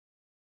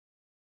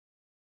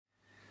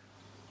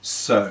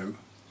So,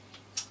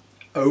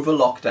 over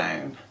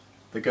lockdown,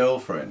 the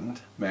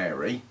girlfriend,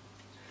 Mary,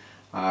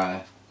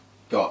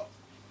 got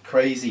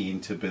crazy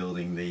into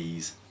building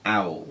these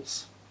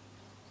owls,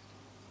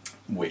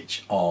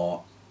 which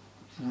are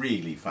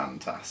really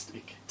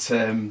fantastic.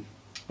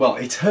 Well,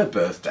 it's her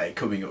birthday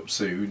coming up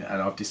soon,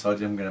 and I've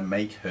decided I'm going to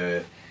make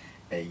her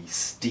a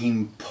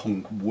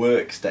steampunk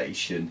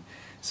workstation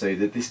so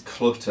that this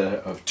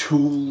clutter of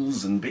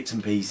tools and bits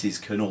and pieces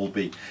can all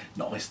be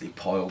nicely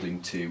piled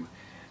into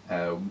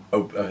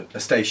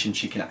a station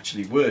she can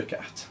actually work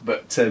at.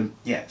 But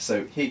yeah,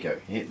 so here you go.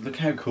 Look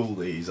how cool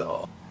these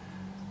are.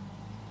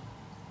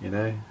 You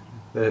know,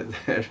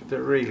 they're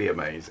really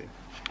amazing.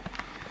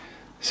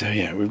 So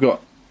yeah,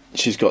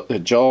 she's got the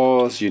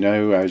jars, you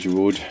know, as you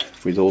would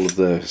with all of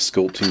the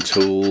sculpting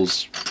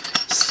tools,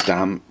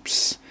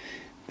 stamps.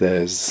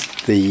 There's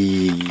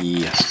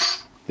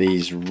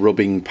these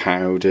rubbing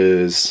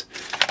powders.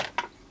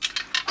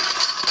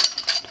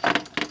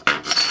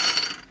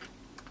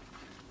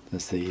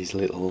 There's these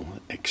little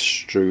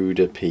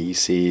extruder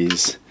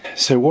pieces.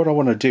 So what I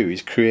want to do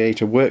is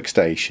create a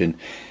workstation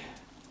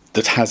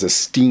that has a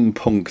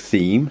steampunk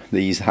theme.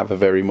 These have a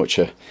very much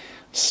a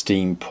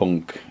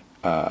steampunk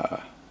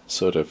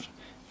sort of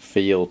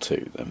feel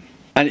to them,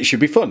 and it should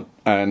be fun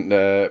and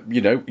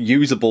you know,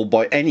 usable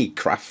by any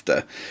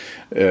crafter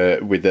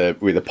with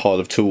a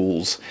pile of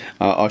tools.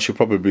 I should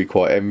probably be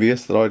quite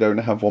envious that I don't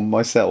have one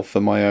myself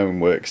for my own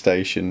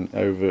workstation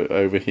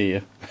over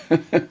here.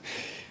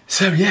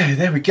 So yeah,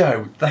 there we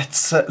go.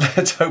 Let's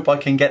hope I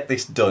can get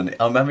this done.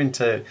 I'm having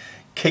to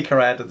kick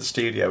her out of the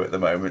studio at the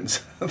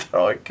moment so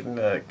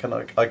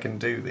that I can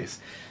do this.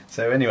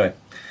 So anyway,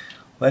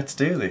 let's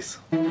do this.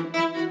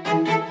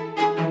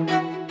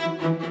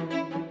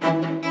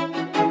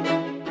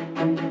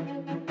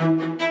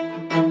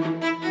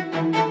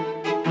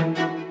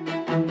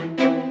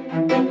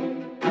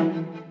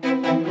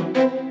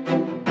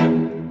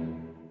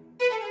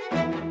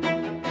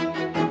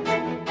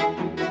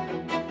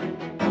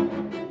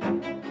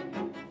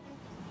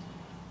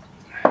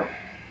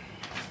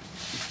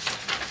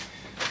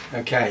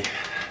 Okay,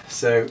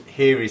 so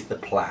here is the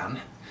plan.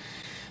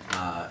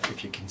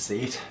 If you can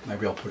see it,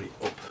 maybe I'll put it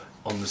up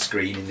on the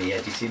screen in the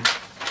editing.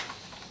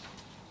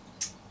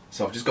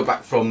 So I've just got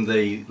back from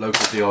the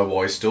local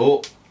DIY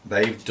store.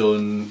 They've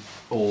done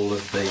all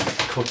of the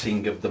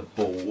cutting of the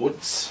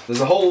boards.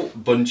 There's a whole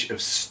bunch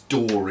of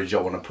storage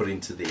I want to put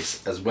into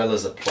this, as well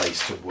as a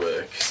place to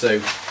work.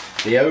 So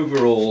the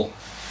overall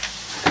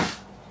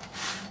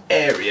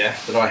area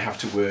that I have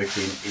to work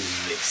in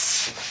is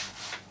this,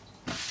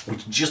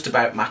 which just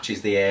about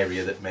matches the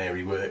area that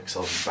Mary works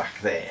on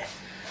back there.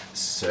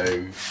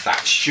 So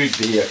that should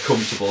be a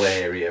comfortable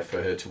area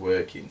for her to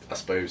work in. I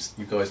suppose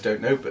you guys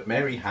don't know, but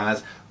Mary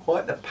has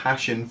quite the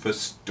passion for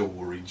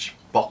storage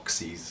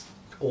boxes,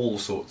 all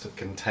sorts of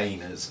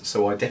containers.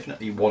 So I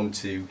definitely want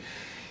to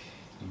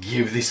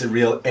give this a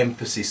real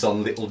emphasis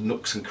on little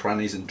nooks and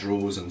crannies and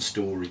drawers and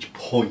storage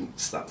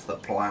points. That's the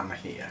plan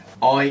here.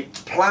 I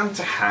plan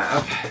to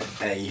have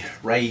a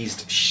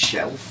raised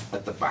shelf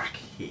at the back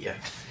here,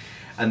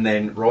 and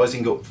then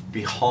rising up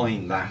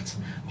behind that,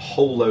 a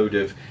whole load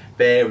of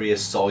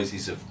various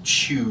sizes of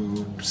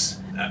tubes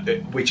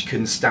which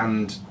can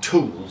stand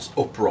tools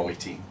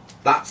upright in.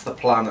 That's the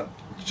plan that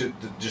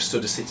just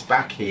sort of sits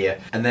back here.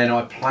 And then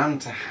I plan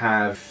to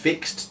have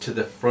fixed to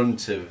the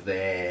front of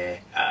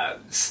their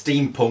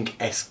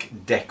steampunk-esque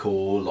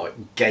decor,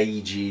 like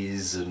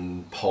gauges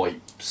and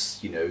pipes,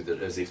 you know,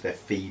 that as if they're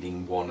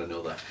feeding one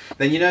another.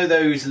 Then you know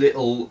those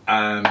little,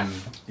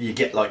 you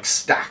get like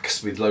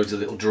stacks with loads of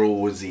little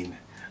drawers in.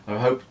 I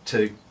hope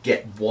to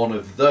get one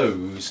of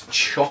those,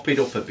 chop it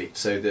up a bit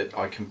so that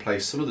I can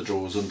place some of the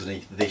drawers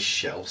underneath this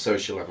shelf, so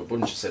she'll have a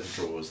bunch of set of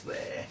drawers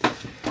there.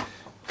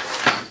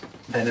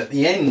 Then at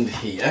the end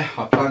here,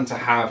 I plan to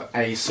have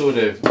a sort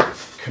of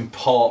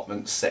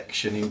compartment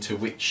section into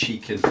which she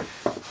can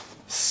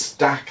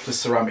stack the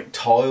ceramic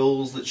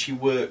tiles that she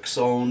works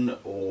on,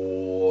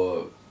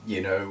 or,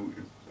 you know,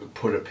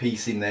 put a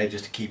piece in there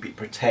just to keep it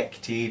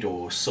protected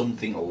or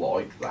something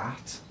like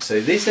that. So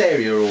this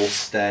area will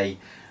stay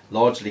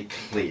largely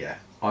clear.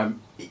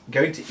 I'm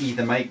going to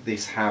either make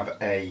this have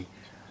a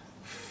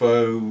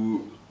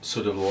faux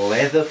sort of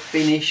leather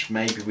finish,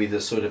 maybe with a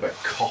sort of a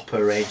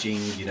copper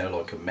edging, you know,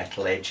 like a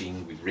metal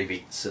edging with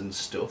rivets and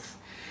stuff.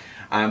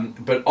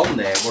 But on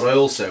there, what I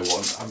also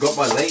want, I've got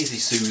my Lazy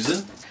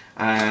Susan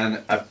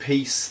and a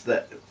piece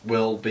that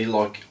will be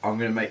like, I'm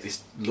going to make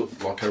this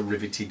look like a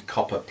riveted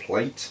copper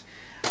plate,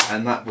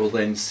 and that will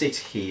then sit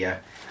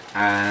here,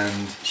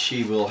 and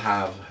she will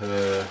have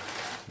her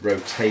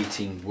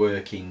rotating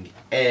working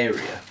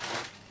area.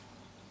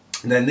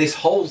 And then this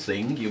whole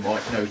thing, you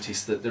might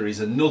notice that there is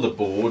another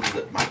board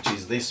that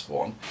matches this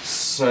one,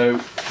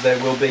 so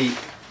there will be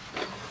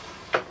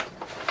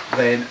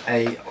then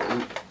a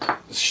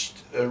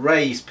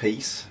raised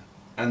piece,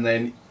 and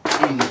then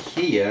in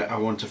here I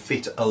want to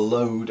fit a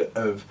load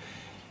of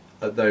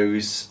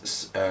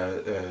those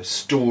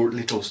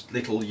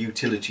little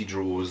utility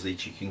drawers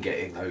that you can get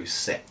in those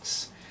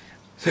sets.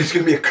 So it's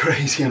going to be a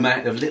crazy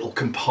amount of little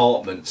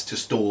compartments to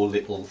store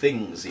little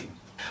things in.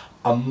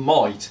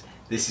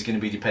 This is going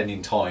to be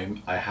depending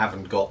time, I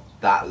haven't got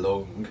that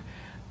long,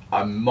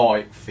 I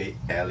might fit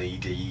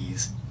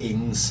LEDs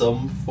in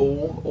some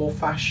form or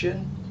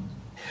fashion.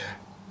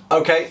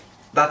 Okay,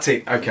 that's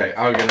it. Okay,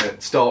 I'm going to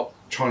start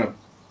trying to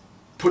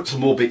put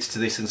some more bits to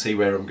this and see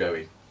where I'm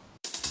going.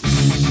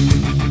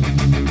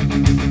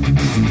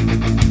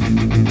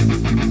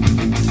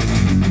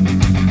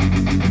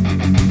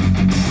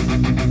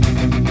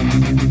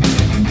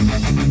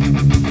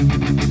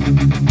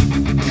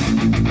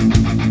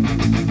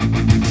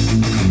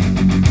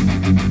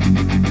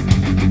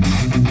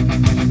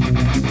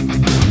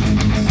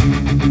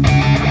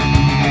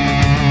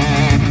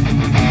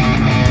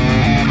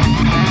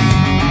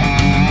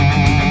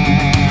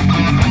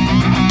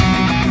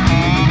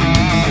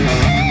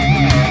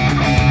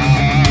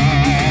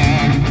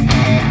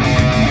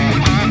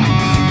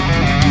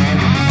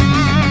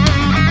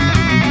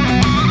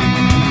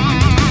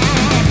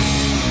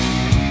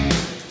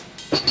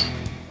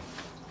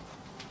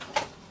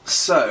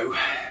 So,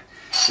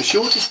 the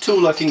shortest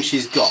tool I think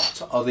she's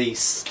got are these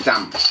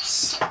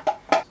stamps.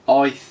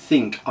 I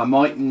think I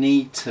might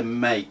need to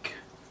make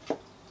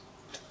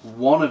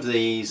one of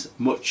these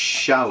much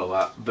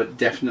shallower, but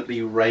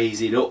definitely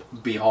raise it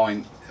up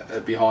behind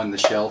the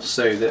shelf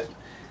so that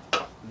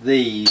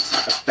these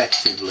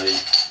effectively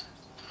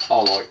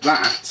are like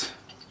that.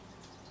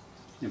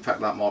 In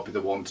fact, that might be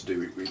the one to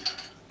do it with.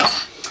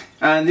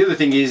 And the other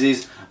thing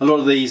is a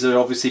lot of these are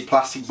obviously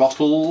plastic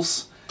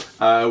bottles,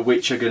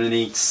 which are going to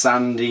need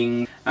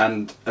sanding,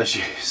 and as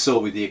you saw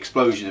with the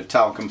explosion of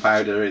talcum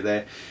powder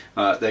there,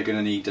 they're going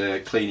to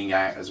need cleaning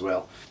out as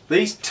well.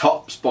 These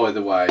tops, by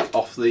the way,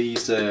 off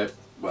these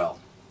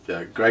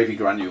gravy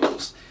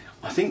granules,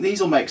 I think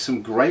these will make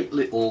some great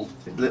little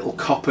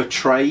copper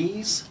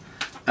trays,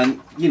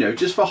 and you know,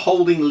 just for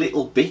holding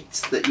little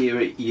bits that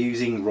you're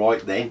using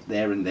right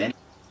there and then.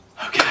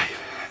 Okay.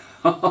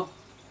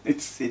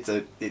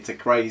 it's a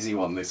crazy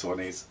one, this one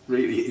is,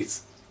 really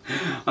is.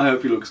 I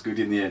hope it looks good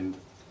in the end.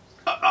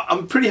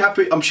 I'm pretty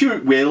happy. I'm sure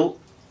it will.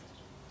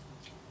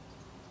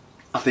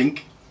 I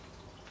think.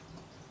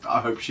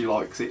 I hope she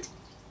likes it.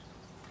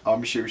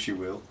 I'm sure she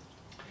will.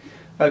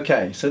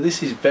 Okay, so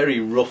this is very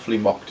roughly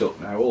mocked up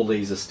now. All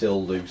these are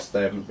still loose.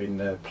 They haven't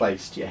been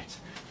placed yet.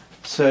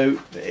 So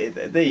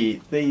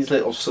these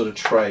little sort of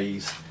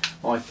trays,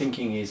 my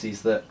thinking is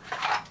that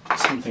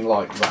something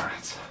like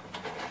that,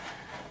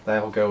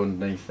 they'll go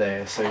underneath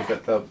there, so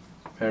that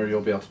Mary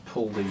will be able to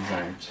pull these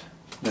out.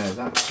 No,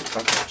 that's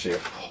actually a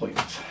point.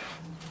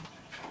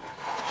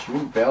 She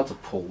wouldn't be able to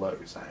pull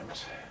those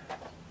out.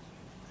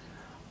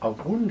 I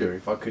wonder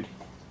if I could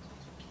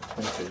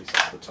point these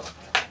at the top,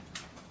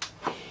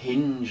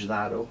 hinge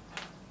that up,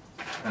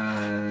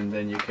 and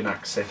then you can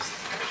access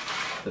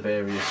the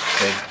various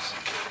tabs.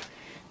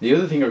 The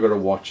other thing I've got to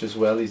watch as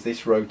well is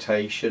this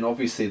rotation.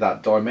 Obviously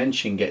that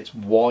dimension gets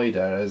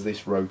wider as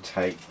this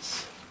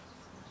rotates.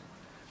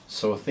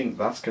 So I think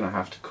that's going to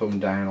have to come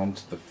down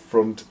onto the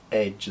front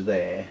edge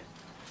there,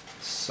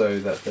 so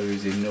that there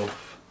is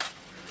enough.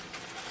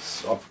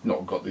 I've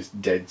not got this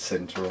dead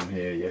centre on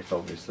here yet,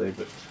 obviously,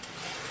 but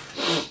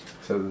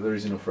so that there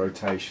is enough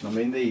rotation. I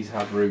mean, these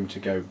have room to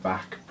go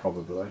back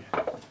probably.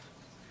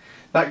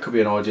 That could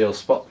be an ideal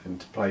spot then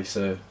to place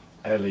a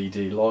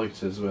LED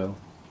light as well.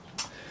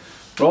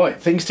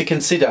 Right, things to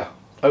consider.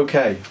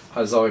 Okay,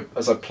 as I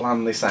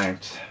plan this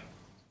out.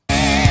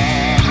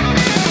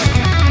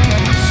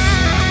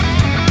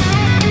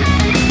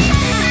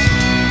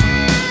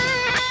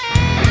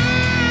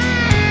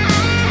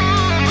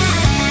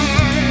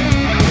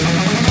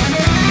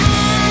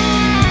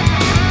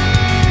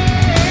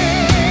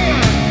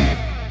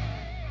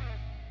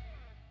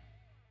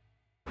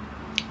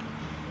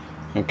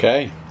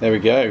 Okay, there we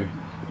go.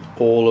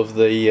 All of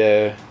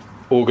the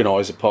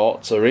organiser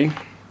parts are in.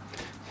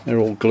 They're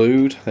all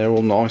glued, they're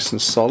all nice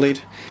and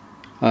solid.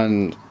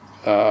 And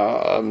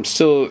I'm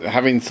still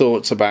having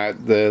thoughts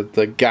about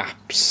the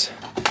gaps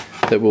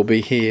that will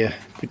be here.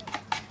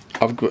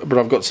 But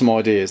I've got some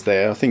ideas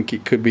there. I think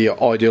it could be an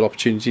ideal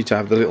opportunity to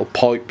have the little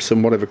pipes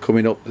and whatever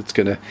coming up that's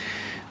going to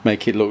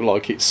make it look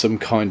like it's some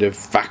kind of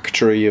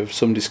factory of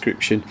some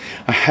description.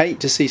 I hate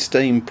to see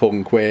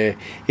steampunk where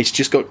it's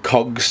just got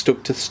cogs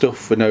stuck to stuff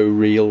for no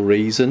real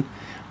reason.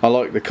 I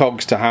like the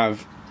cogs to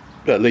have,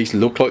 at least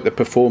look like they're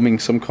performing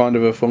some kind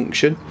of a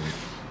function.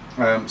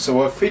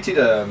 So I've fitted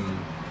a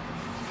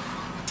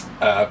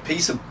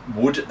piece of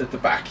wood at the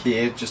back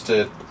here, just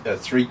a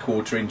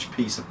 3/4 inch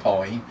piece of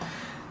pine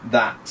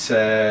that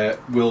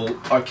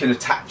I can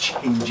attach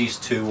hinges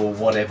to or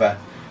whatever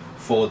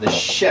for the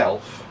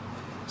shelf,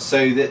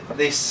 so that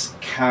this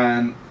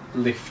can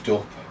lift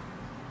up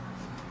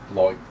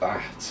like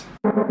that.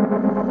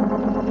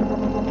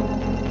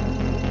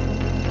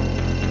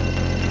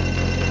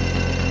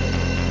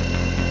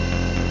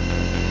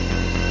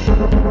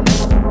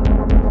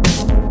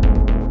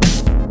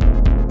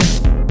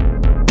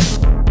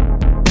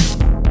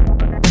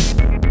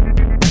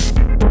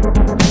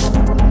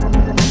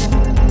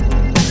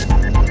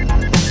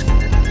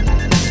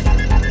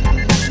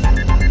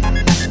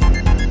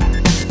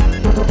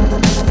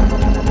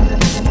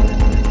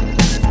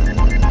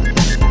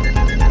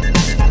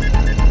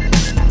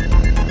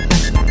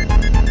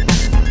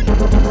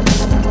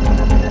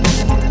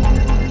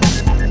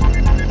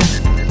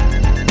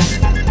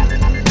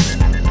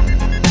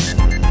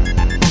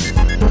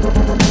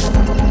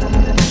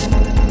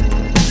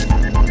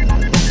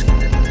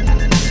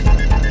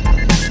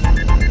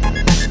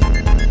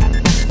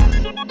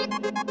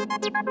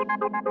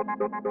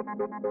 So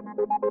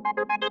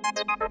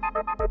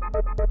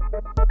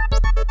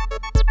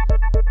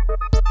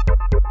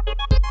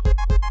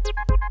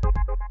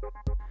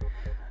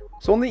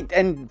on the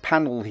end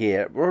panel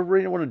here, what I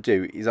really want to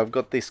do is I've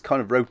got this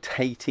kind of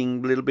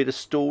rotating little bit of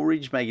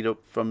storage made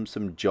up from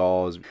some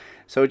jars.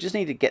 So I just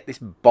need to get this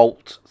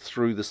bolt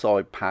through the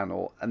side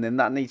panel, and then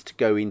that needs to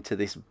go into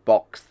this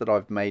box that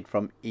I've made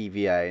from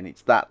EVA, and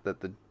it's that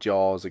the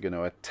jars are going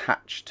to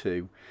attach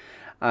to.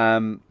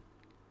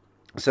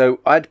 So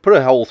I had to put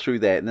a hole through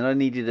there, and then I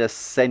needed a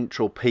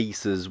central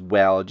piece as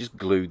well. I just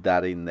glued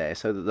that in there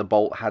so that the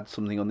bolt had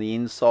something on the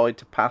inside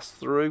to pass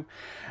through,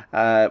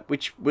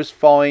 which was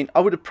fine. I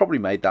would have probably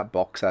made that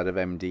box out of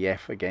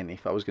MDF again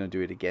if I was going to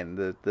do it again.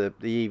 The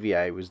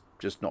EVA was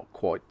just not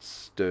quite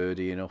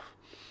sturdy enough.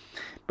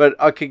 But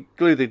I could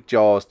glue the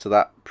jars to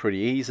that pretty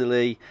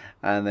easily,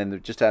 and then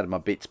just out of my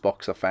bits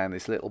box I found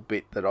this little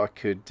bit that I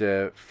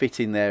could fit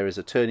in there as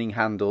a turning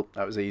handle.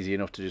 That was easy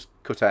enough to just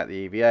cut out the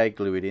EVA,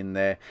 glue it in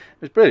there.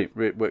 It was brilliant,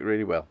 it worked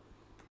really well.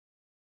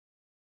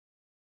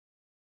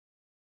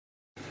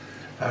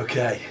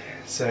 Okay,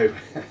 so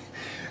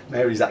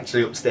Mary's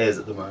actually upstairs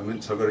at the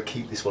moment, so I've got to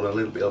keep this one a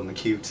little bit on the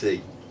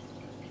QT.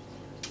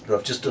 But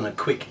I've just done a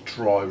quick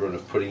dry run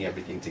of putting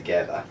everything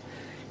together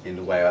in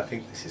the way I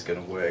think this is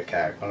going to work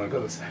out, and I've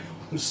got to say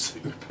I'm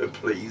super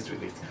pleased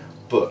with it.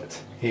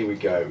 But here we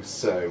go.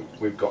 So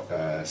we've got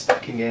a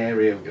stacking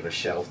area, we've got a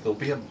shelf, there'll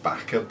be a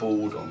backer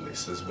board on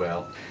this as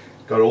well.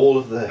 Got all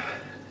of the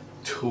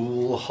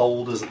tool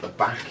holders at the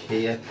back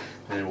here,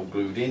 and they're all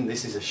glued in.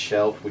 This is a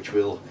shelf which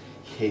will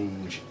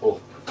hinge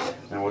up.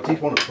 Now I did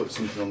want to put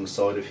something on the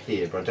side of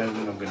here, but I don't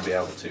think I'm going to be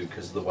able to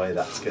because of the way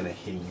that's going to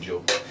hinge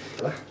up.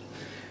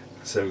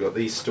 So we've got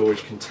these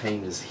storage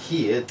containers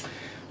here.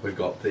 We've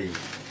got the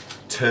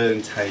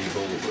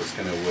turntable that's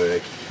going to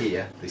work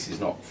here. This is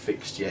not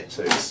fixed yet,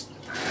 so it's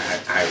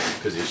out of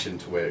position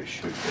to where it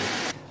should be.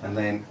 And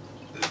then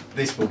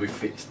this will be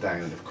fixed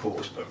down, of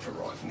course, but for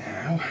right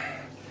now,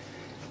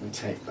 we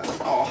take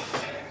that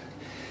off.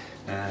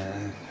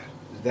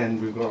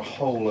 Then we've got a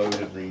whole load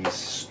of these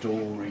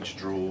storage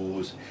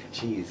drawers.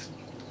 She is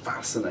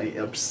fascinated,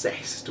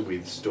 obsessed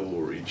with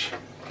storage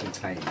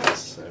containers,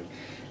 so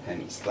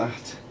hence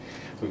that.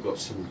 We've got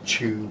some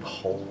tube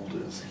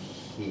holders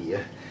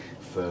here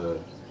for,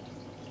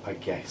 I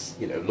guess,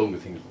 you know, longer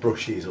things,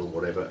 brushes or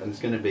whatever, and it's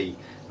going to be,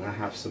 and I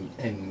have some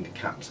end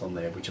caps on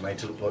there which are made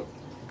to look like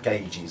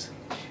gauges.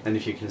 And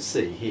if you can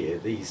see here,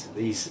 these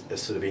are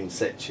sort of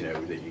insets, you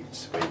know, that you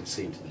can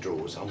see into the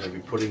drawers. I'm going to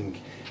be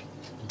putting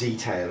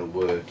detail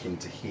work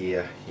into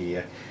here,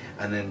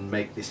 and then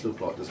make this look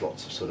like there's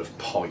lots of sort of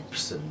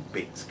pipes and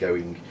bits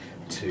going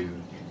to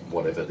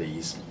whatever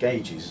these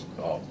gauges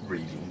are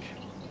reading.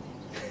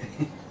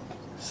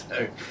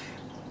 So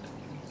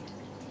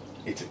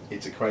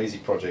it's a crazy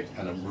project,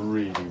 and I'm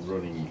really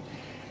running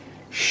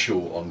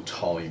short on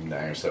time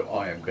now, so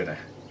I am going to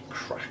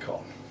crack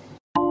on.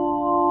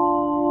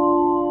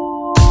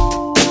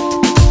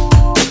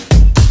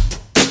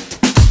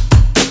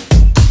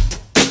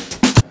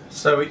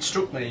 So it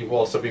struck me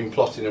whilst I've been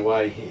plotting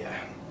away here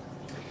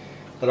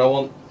that I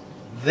want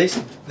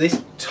this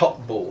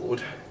top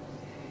board,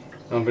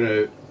 I'm going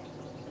to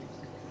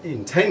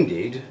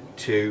intended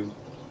to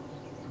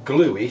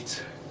glue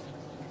it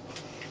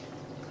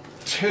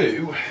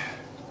to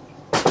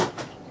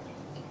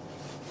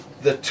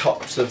the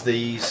tops of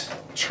these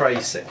tray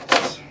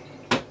sets,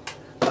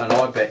 and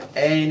I bet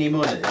any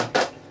money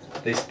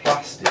this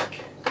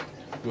plastic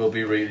will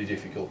be really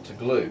difficult to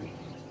glue,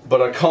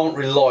 but I can't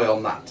rely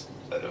on that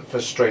for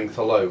strength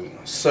alone.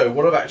 So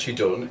what I've actually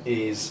done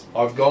is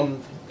I've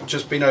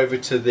just been over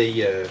to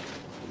the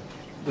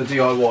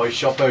DIY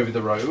shop over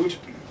the road,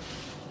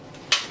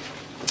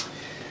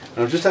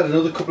 and I've just had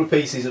another couple of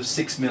pieces of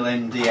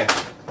 6mm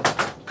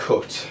MDF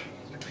cut.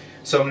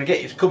 So I'm going to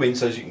get you to come in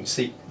so as you can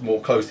see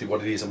more closely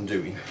what it is I'm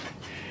doing.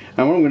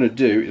 And what I'm going to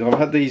do is I've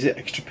had these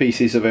extra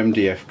pieces of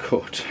MDF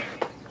cut,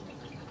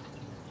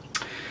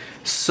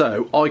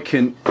 so I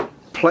can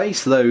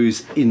place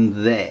those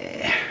in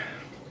there.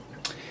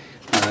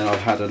 And then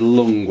I've had a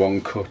long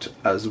one cut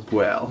as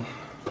well.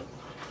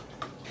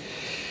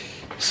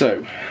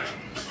 So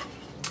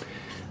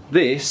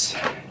this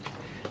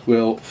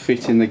will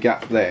fit in the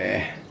gap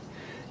there,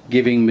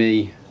 giving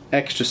me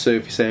extra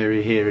surface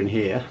area here and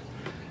here,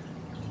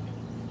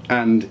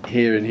 and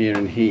here and here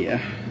and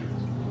here.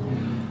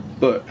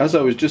 But as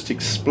I was just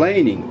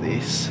explaining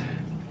this,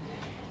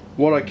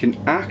 what I can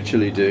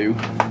actually do,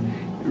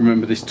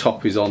 remember this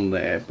top is on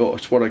there,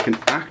 but what I can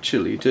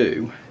actually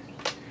do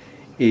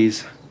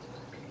is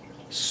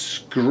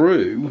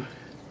screw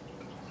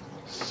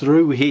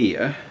through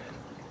here,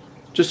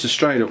 just a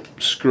straight up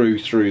screw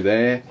through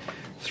there,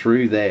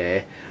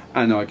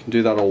 and I can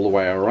do that all the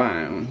way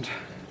around.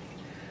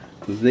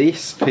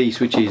 This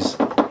piece, which is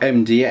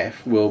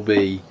MDF, will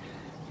be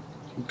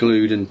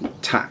glued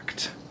and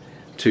tacked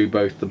to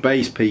both the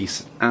base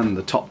piece and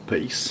the top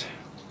piece.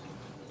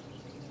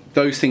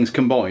 Those things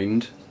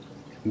combined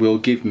will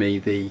give me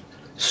the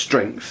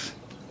strength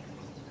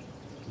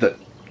that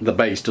the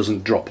base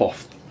doesn't drop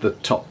off the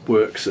top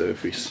work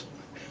surface.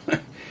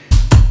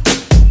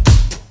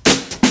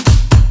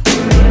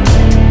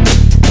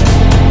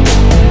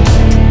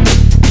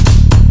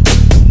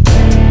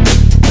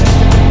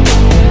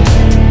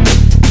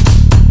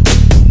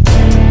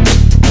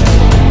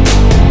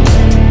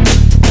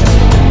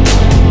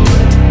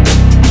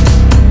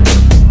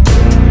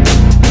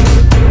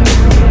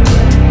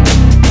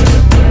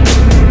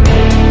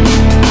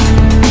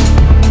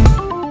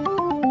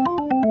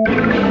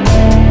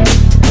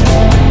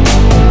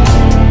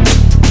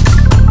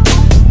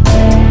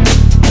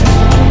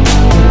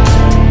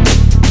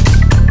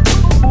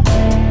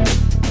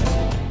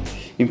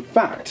 In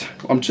fact,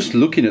 I'm just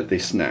looking at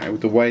this now,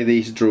 the way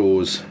these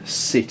drawers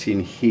sit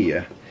in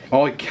here.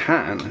 I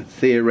can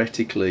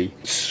theoretically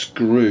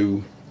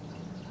screw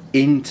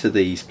into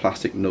these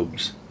plastic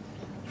nubs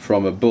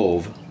from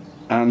above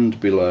and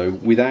below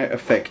without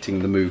affecting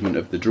the movement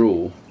of the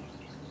drawer.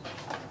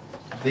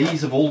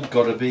 These have all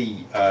got to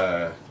be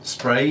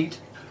sprayed,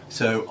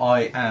 so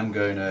I am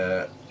going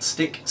to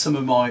stick some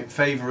of my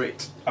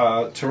favourite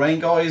terrain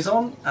guys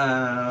on,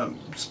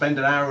 spend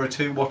an hour or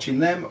two watching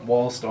them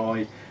whilst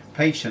I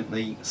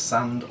patiently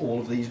sand all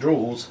of these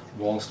drawers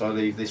whilst I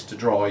leave this to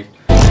dry.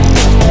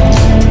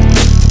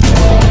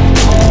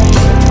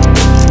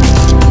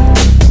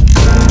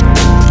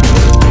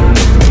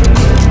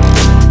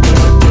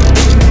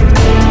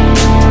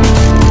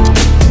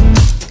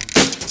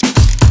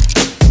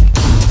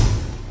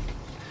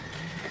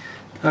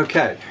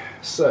 Okay,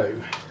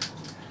 so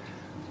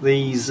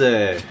these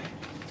the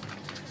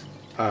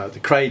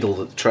cradle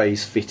that the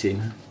trays fit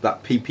in,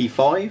 that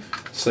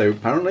PP5, so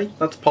apparently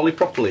that's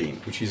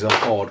polypropylene, which is a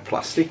hard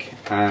plastic,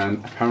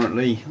 and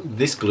apparently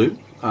this glue,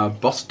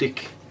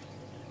 Bostik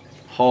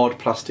hard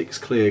plastics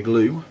clear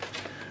glue,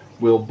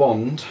 will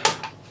bond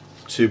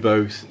to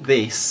both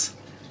this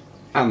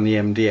and the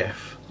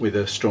MDF with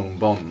a strong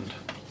bond,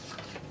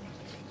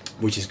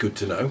 which is good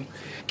to know.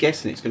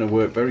 Guessing it's going to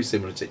work very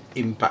similar to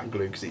impact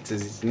glue because it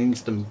says it's an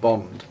instant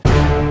bond.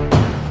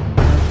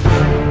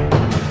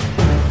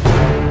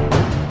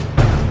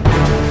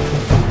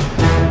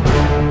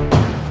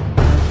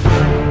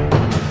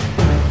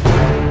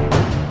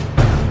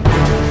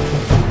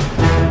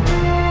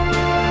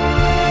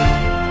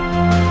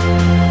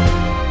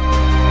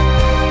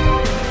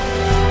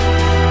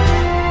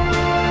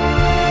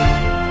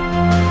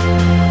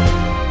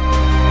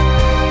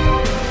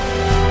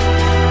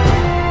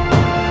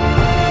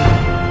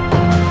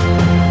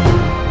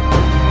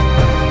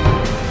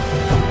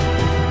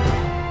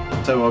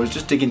 So I was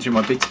just digging through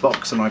my bits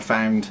box and I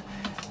found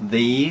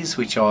these,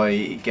 which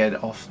I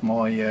get off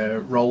my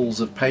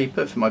rolls of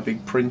paper for my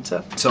big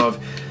printer. So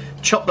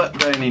I've chopped that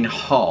down in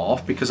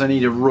half because I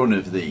need a run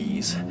of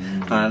these,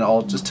 and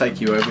I'll just take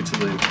you over to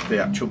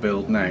the actual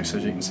build now so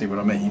you can see what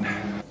I mean.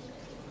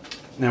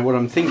 Now what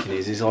I'm thinking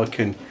is I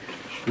can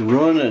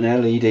run an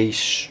LED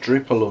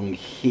strip along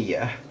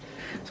here.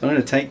 So I'm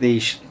going to take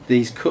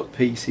these cut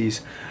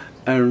pieces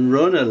and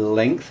run a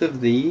length of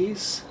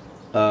these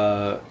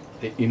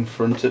in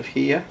front of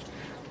here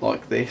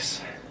like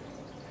this.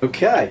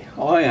 Okay,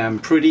 I am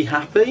pretty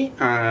happy.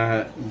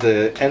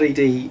 The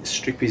LED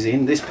strip is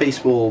in. This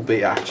piece will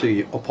be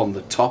actually up on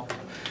the top,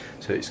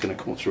 so it's going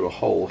to come through a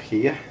hole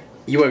here.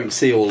 You won't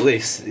see all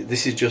this.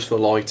 This is just for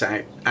light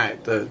out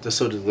the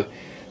sort of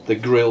the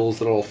grills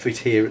that all fit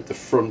here at the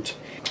front.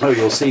 Oh,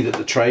 you'll see that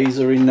the trays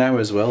are in now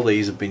as well.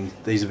 These have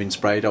been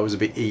sprayed. I was a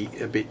bit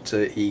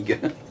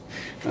eager.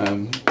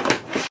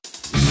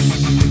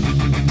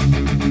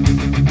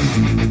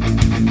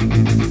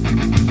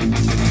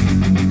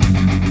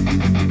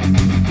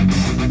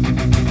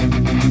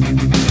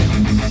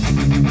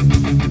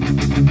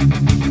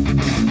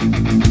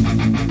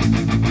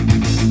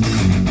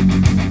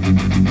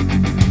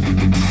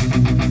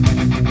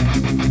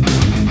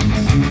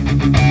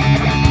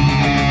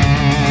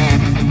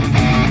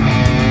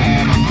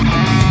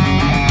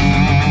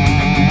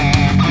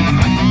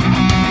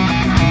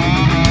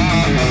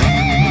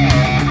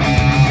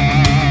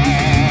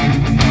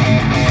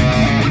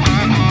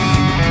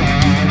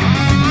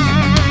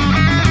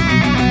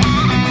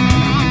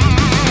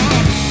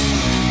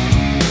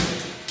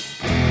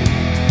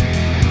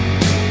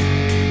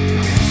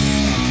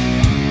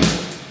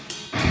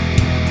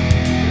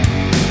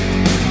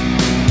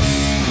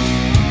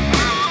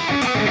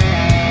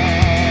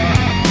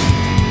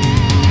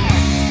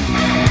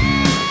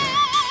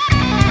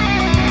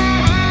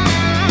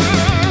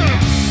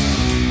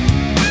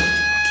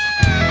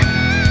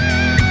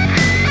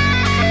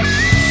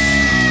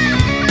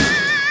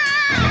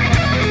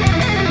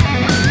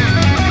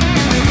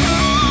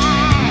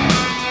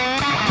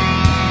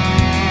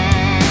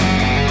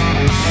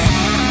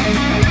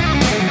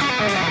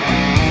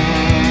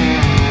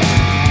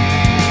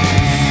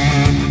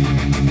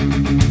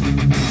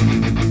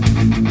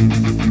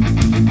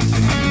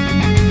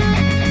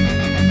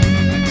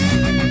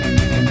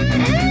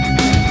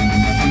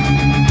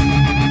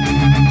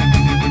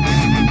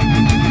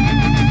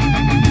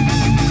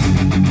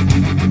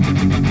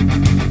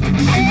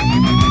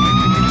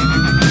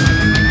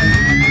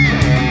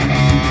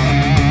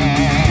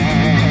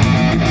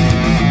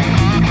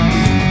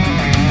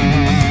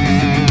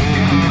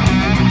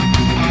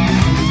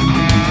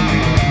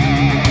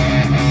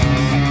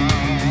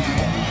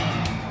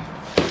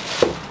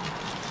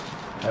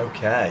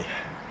 Okay,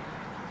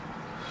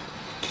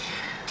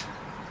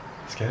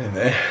 let's get in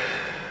there.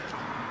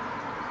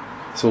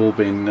 It's all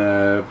been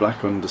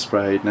black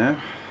undersprayed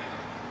now.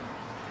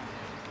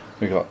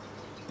 We've got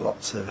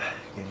lots of,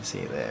 you can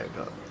see there, we've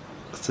got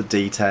lots of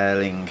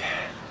detailing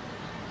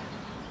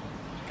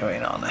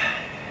going on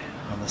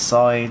the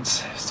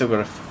sides. Still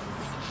got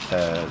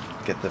to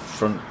get the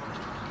front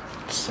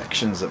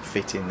sections that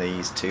fit in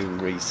these two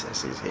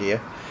recesses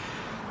here.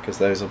 because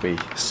those will be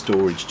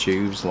storage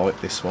tubes like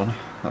this one.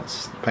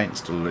 That's, the paint's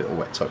still a little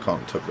wet, so I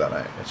can't tuck that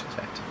out just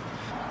yet.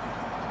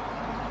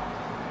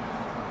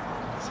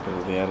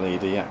 Still the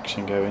LED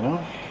action going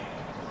on.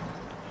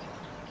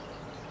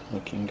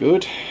 Looking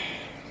good.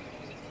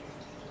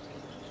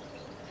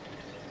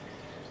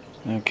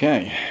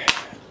 Okay,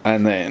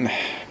 and then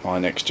my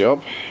next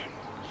job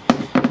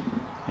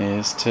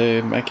is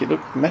to make it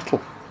look metal.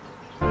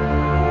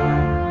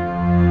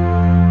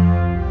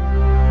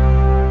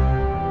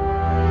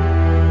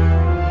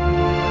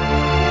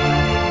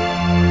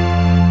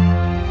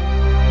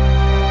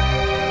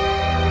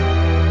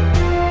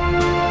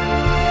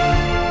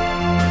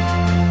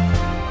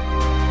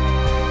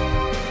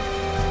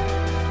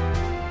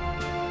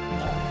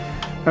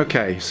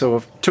 Okay, so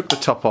I've took the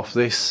top off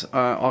this.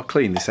 I'll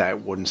clean this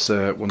out once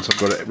I've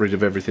got rid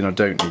of everything I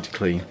don't need to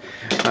clean.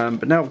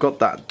 But now I've got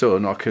that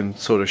done, I can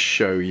sort of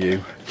show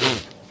you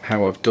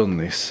how I've done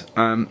this.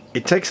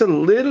 It takes a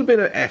little bit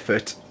of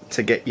effort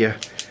to get your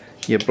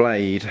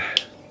blade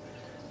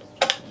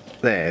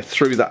there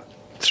through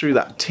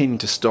that tin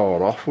to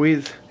start off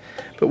with,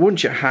 but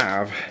once you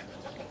have,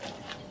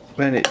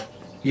 then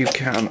you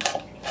can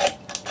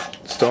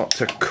start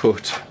to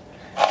cut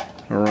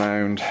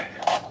around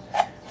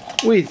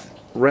with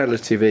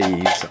relative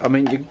ease. I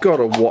mean, you've got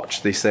to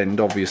watch this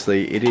end,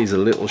 obviously it is a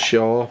little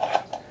sharp,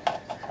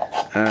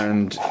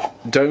 and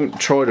don't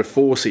try to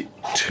force it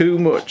too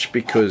much,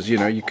 because you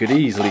know you could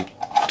easily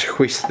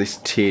twist this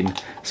tin,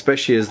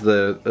 especially as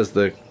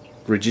the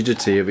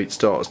rigidity of it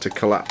starts to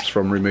collapse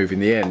from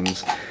removing the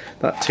ends.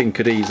 That tin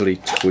could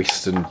easily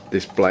twist and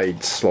this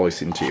blade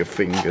slice into your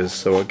fingers,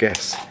 so I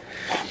guess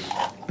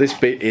this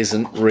bit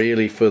isn't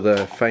really for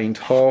the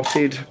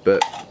faint-hearted,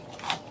 but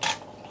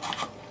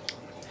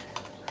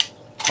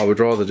I would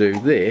rather do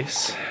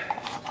this,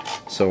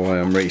 so I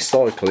am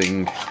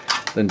recycling,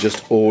 than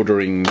just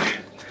ordering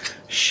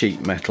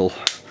sheet metal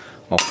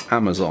off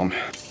Amazon.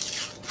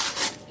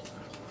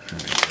 There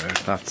we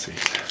go, that's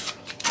it.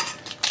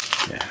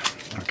 Yeah,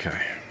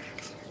 okay.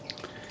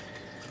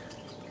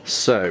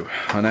 So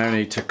I now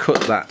need to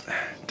cut that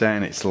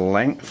down its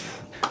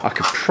length. I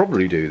could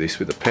probably do this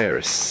with a pair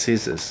of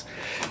scissors,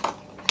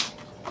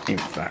 in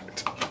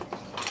fact.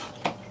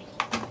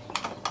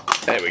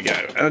 There we go.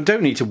 And I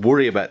don't need to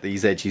worry about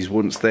these edges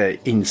once they're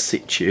in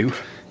situ.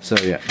 So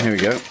yeah, here we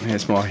go.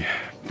 Here's my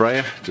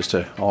brayer, just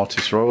an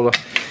artist roller.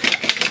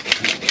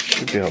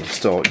 Should be able to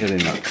start getting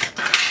that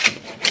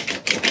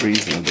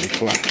reasonably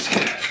flat.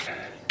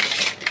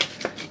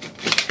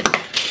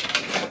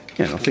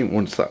 Yeah, and I think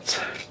once that's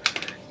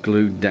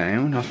glued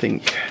down, I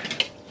think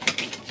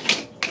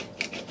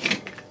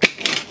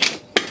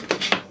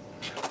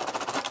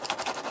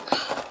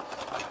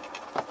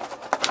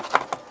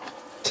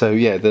so.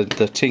 Yeah, the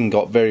tin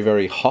got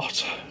very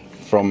hot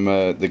from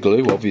the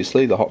glue,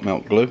 obviously the hot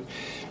melt glue.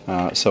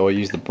 So I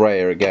used the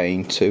brayer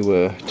again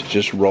to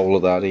just roll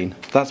that in.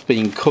 That's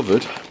being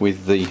covered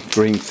with the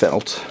green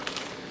felt.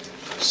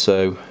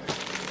 So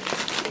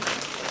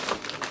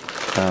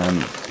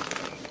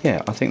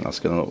yeah, I think that's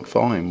going to look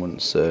fine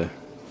once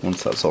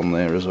that's on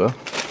there as well.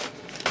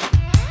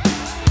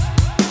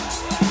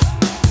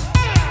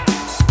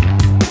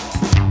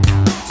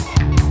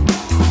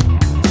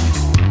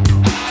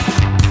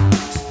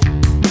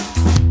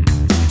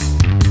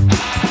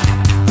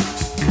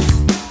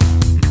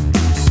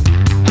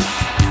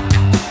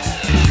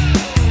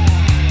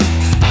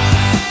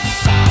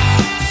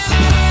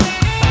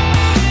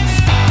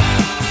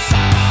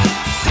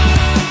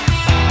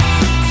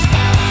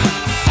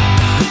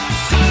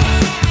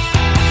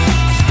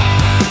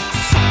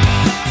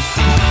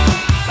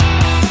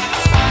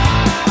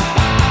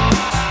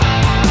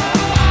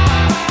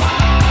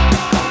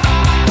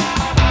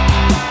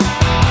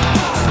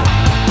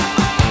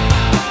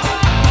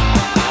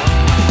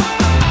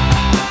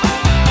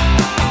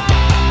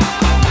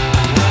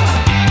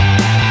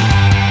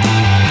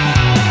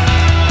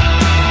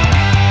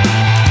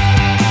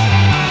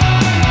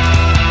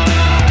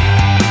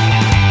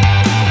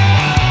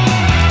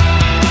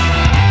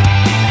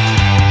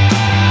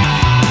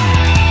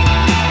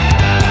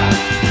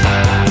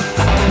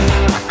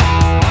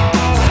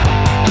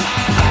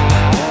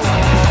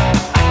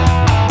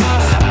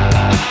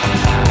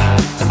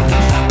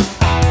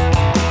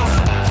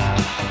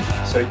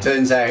 So it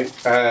turns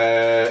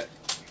out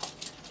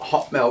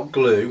hot melt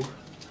glue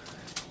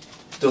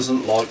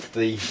doesn't like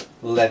the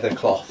leather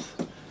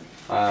cloth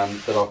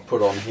that I've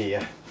put on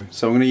here.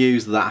 So I'm going to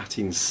use that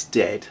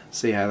instead,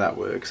 see how that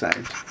works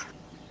out.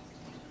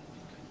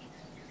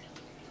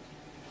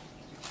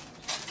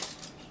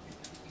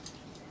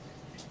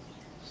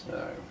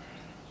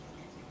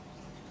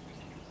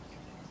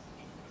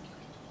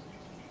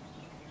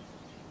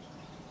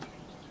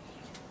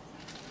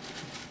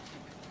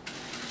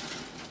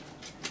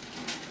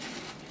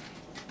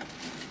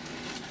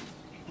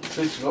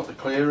 So we've got the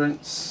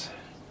clearance.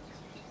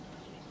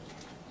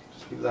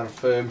 Just give that a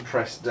firm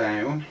press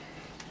down.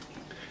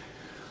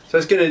 So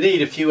it's going to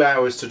need a few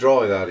hours to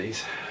dry, that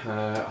is.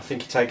 I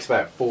think it takes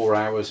about 4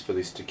 hours for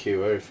this to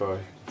cure, if I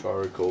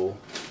recall.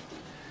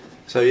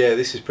 So yeah,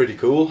 this is pretty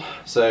cool.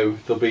 So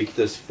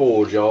there's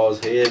 4 jars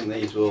here, and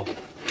these will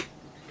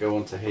go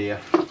onto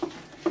here,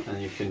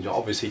 and you can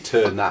obviously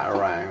turn that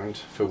around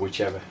for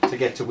to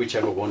get to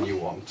whichever one you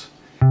want.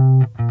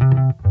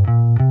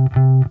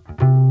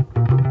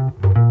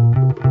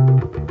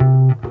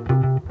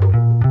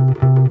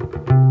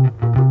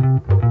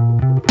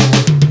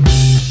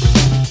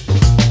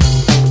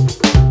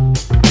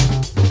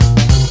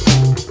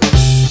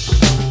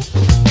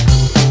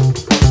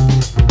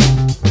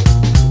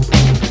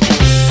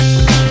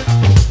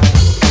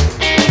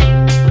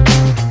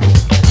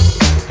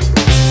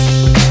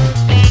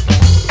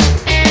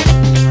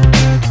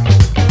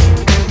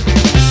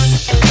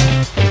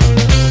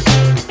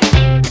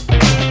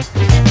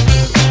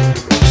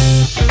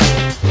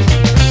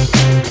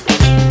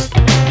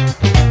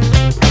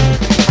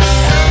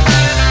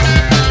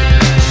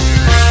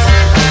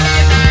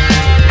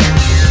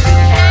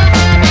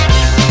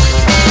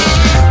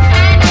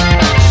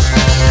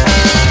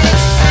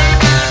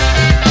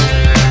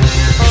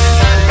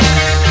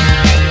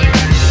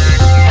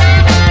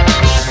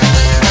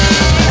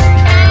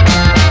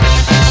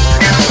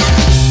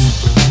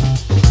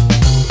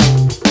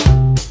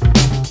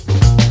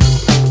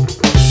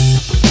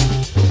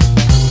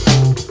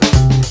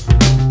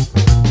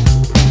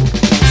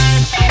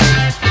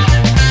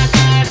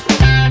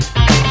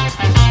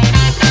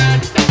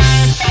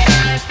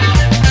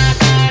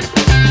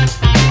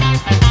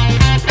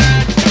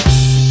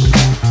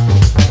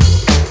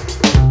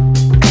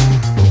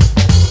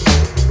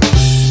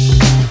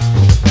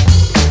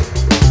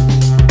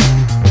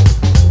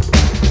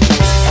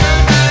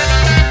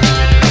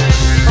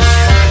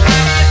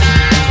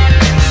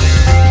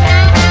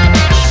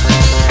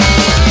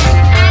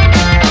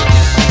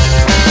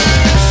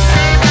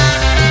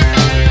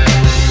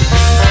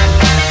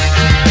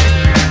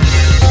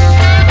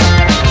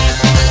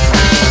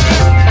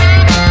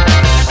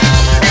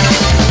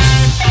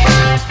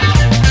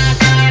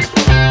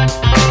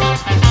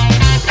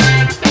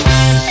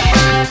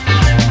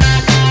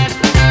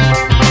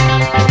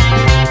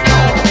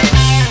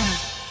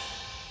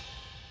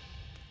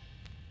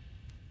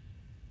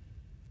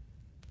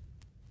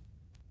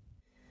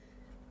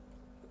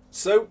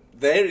 So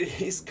there it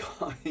is,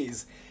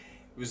 guys.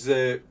 It was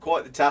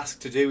quite the task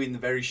to do in the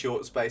very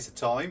short space of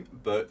time,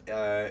 but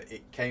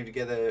it came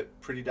together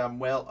pretty damn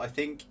well. I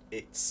think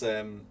it's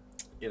you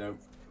know,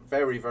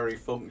 very, very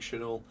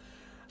functional.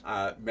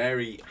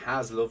 Mary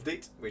has loved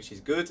it, which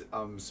is good.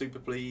 I'm super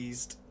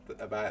pleased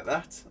about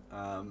that.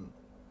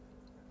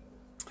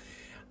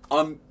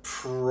 I'm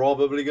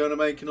probably going to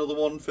make another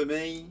one for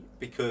me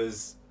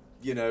because,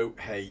 you know,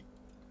 hey,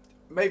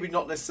 maybe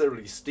not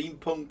necessarily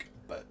steampunk,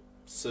 but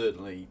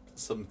certainly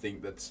something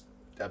that's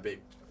a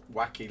bit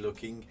wacky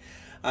looking.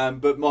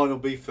 But mine will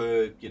be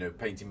for, you know,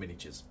 painting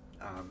miniatures,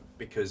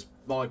 because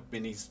my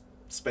minis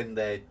spend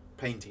their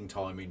painting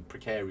time in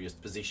precarious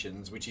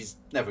positions, which is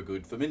never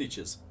good for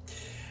miniatures.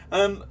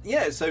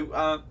 Yeah,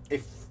 so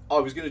if I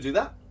was going to do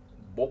that,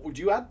 what would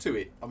you add to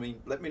it? I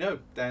mean, let me know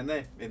down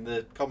there in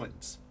the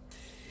comments.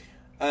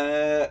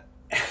 So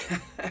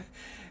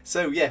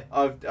yeah,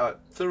 I've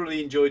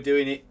thoroughly enjoyed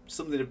doing it.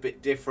 Something a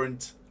bit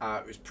different.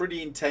 It was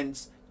pretty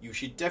intense. You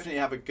should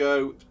definitely have a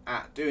go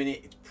at doing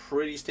it. It's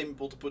pretty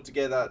simple to put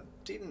together.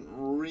 Didn't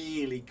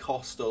really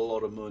cost a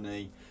lot of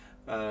money,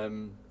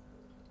 and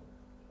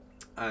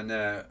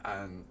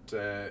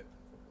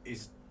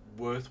is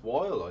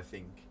worthwhile, I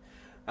think.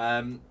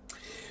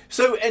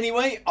 So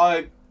anyway,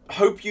 I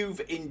hope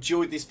you've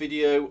enjoyed this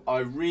video. I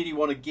really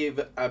want to give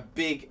a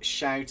big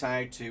shout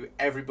out to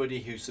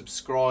everybody who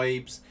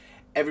subscribes,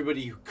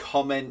 everybody who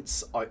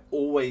comments. I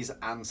always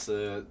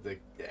answer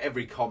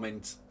every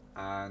comment,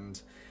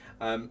 and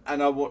I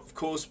of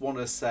course want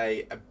to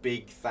say a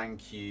big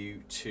thank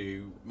you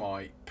to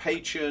my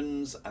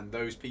patrons and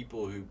those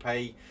people who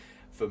pay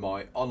for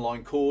my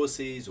online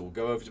courses or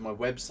go over to my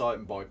website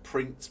and buy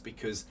prints,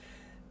 because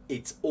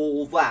it's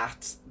all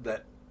that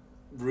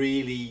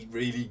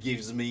really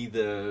gives me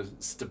the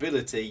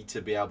stability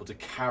to be able to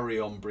carry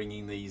on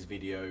bringing these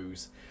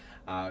videos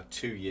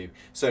to you.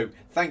 So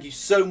thank you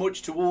so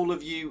much to all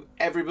of you,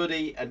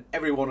 everybody and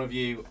every one of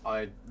you.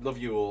 I love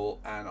you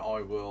all, and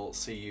I will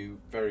see you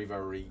very,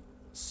 very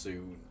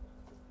soon.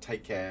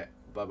 Take care.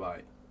 Bye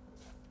bye.